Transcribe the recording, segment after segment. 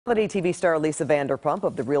Reality TV star Lisa Vanderpump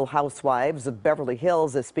of The Real Housewives of Beverly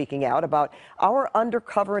Hills is speaking out about our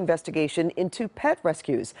undercover investigation into pet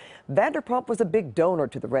rescues. Vanderpump was a big donor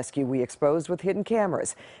to the rescue we exposed with hidden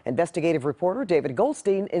cameras. Investigative reporter David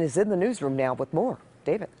Goldstein is in the newsroom now with more.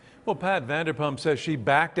 David. Well, Pat, Vanderpump says she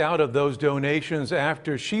backed out of those donations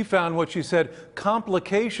after she found what she said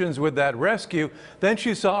complications with that rescue. Then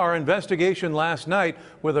she saw our investigation last night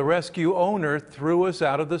where the rescue owner threw us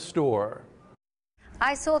out of the store.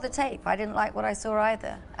 I saw the tape. I didn't like what I saw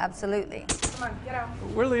either. Absolutely. Come on, get out.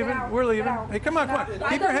 We're leaving. We're leaving. Hey, come on, come on.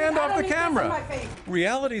 Keep your hand off the camera.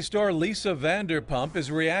 Reality star Lisa Vanderpump is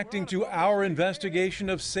reacting to our investigation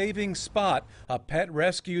of Saving Spot, a pet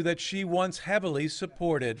rescue that she once heavily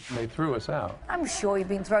supported. They threw us out. I'm sure you've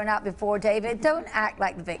been thrown out before, David. Don't act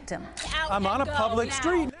like the victim. I'm on a public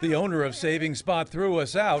street. The owner of Saving Spot threw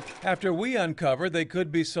us out after we uncovered they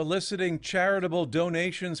could be soliciting charitable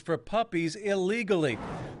donations for puppies illegally.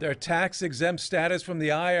 Their tax-exempt status from the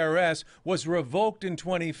IRS was revoked in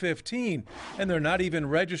 2015, and they're not even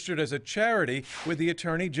registered as a charity with the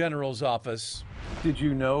Attorney General's office. Did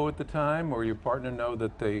you know at the time, or your partner know,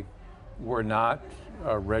 that they were not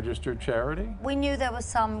a registered charity? We knew there were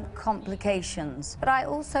some complications, but I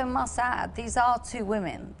also must add, these are two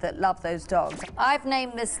women that love those dogs. I've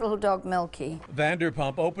named this little dog Milky.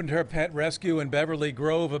 Vanderpump opened her pet rescue in Beverly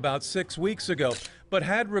Grove about 6 weeks ago, but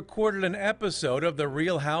had recorded an episode of The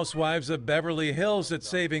Real Housewives of Beverly Hills at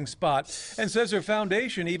Saving Spot, and says her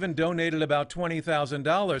foundation even donated about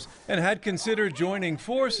 $20,000 and had considered joining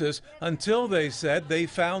forces until they said they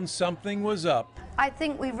found something was up. I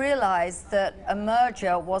think we realized that a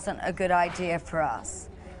merger wasn't a good idea for us.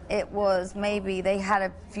 It was maybe they had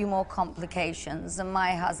a few more complications, and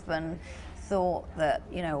my husband thought that,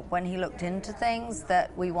 you know, when he looked into things,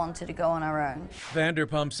 that we wanted to go on our own.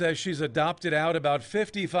 Vanderpump says she's adopted out about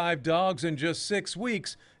 55 dogs in just 6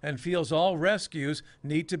 weeks and feels all rescues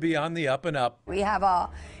need to be on the up and up. We have our,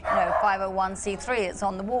 501c3, it's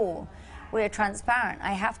on the wall. We're transparent.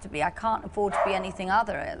 I have to be. I can't afford to be anything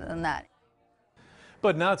other than that.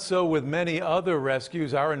 But not so with many other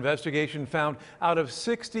rescues. Our investigation found out of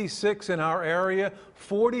 66 in our area,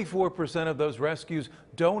 44% of those rescues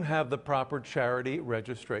don't have the proper charity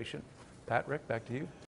registration. Pat, Rick, back to you.